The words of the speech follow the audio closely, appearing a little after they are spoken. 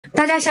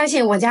大家相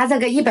信我家这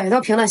个100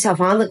多平的小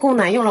房子供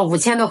暖用了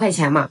5000多块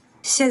钱吗？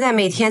现在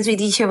每天最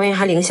低气温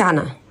还零下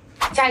呢，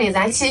家里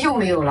燃气又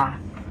没有了。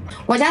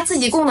我家自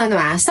己供的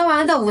暖，烧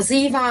完的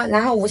51方，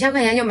然后5000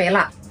块钱就没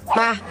了。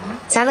妈，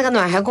咱这个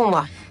暖还供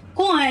不？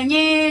供啊！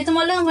你怎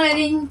么扔回来的？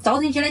你早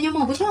晨起来你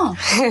梦不清。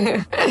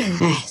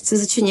哎，这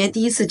是去年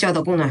第一次交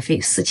的供暖费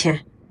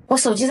4000，我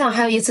手机上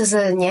还有一次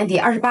是年底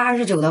28、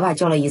29的吧，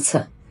交了一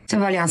次，这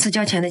不2次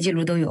交钱的记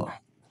录都有。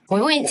我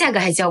问建哥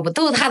还交不，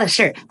都是他的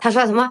事儿。他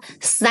说什么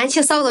燃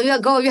气烧得越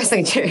高越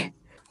省气儿。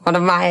我的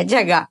妈呀，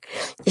建哥，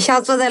你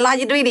像坐在垃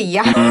圾堆里一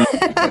样。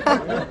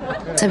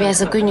这边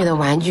是闺女的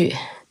玩具，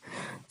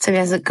这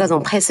边是各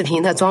种拍视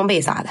频的装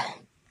备啥的。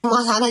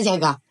忙啥呢，建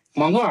哥？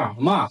忙个儿，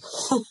妈。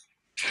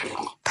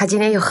他今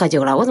天又喝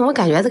酒了，我怎么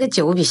感觉这个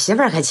酒比媳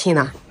妇儿还亲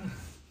呢？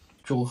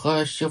酒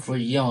和媳妇儿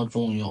一样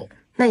重要。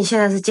那你现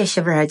在是借媳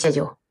妇儿还是借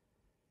酒？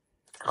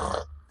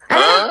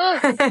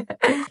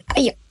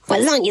哎呀，我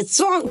让你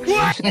装！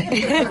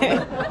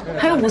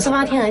还有50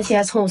方天然气，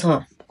还冲不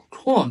冲？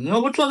冲！你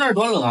要不坐这儿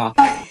多冷啊！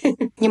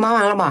你忙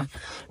完了吗？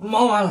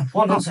忙完了，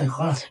我拿水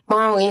喝了。忙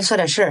完我跟你说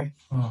点事儿。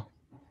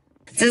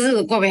这日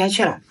子过不下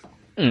去了。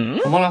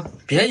怎么了？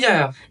别介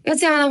呀！要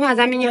这样的话，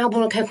咱明年还不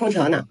如开空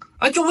调呢。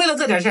啊，就为了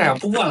这点事儿，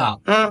不过了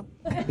啊！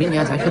明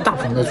年咱去大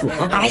房子住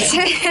啊！哎呀，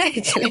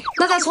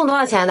那咱充多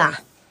少钱的？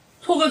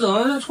凑个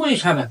整，充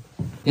1000呗。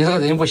你这个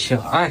人不行，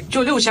哎，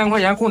就6000块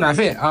钱供暖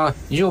费啊，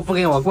你就不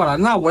跟我过了？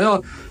那我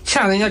要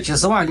欠人家几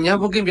十万，你还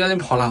不跟别人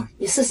跑了？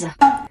你试试。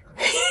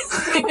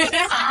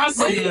打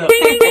死你！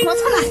我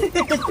错了。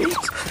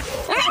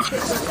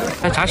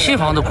哎，咱新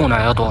房子供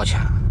暖要多少钱？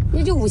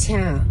也就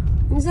5000啊！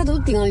你这都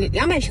顶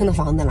200平的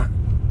房子了。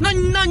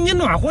那你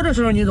暖和的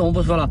时候你怎么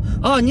不说了？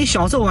啊，你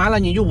享受完了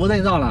你就不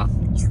认账了，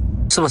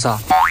是不是啊？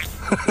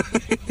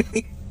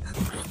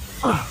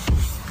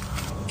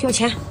给我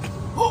钱。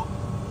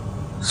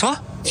什么？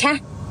钱。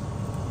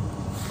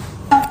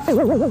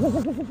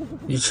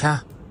1000。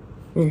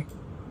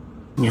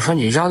你说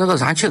你家这个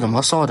燃气怎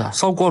么烧的？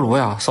烧锅炉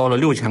呀，烧了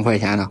6000块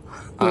钱呢。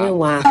没有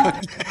啊。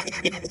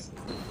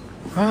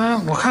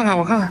啊，我看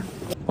看，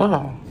多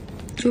少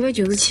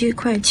？997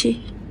块7。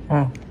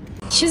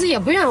其实也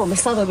不让我们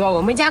烧得高，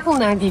我们家供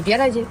暖比别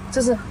的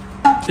就是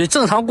比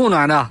正常供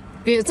暖的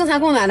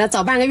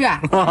早半个月。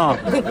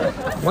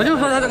我就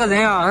说他这个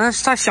人啊，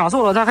他享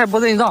受了他还不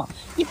认账。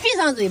你闭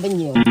上嘴吧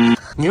你！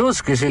你又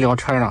是给谁聊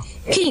天呢？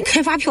给你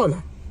开发票呢。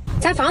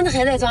咱房子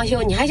还在装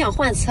修，你还想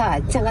换车？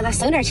建哥，咱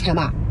省点钱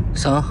吧。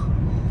省。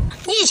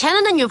你以前的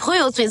那女朋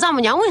友嘴丈母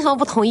娘为什么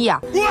不同意啊？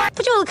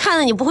不就是看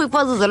着你不会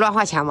过日子乱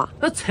花钱吗？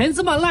那陈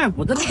芝麻烂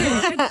谷子都给你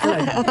开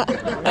了。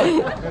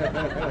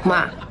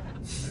妈，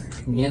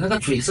你那个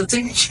嘴是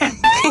真欠。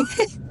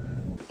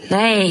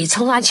来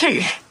充上气儿。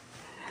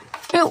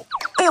哎呦，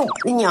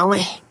我的娘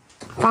喂！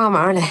帮个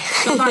忙来。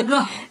小大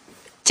哥，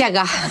建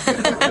哥。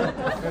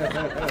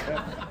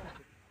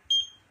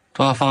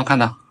多少方看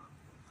的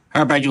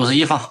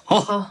？291方。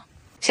好，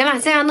行了，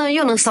这样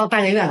又能烧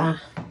半个月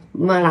了。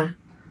没了。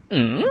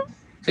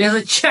这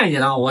是欠你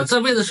的，我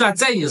这辈子算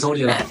在你手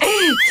里了。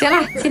行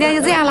了，今天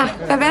就这样了，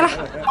拜拜了。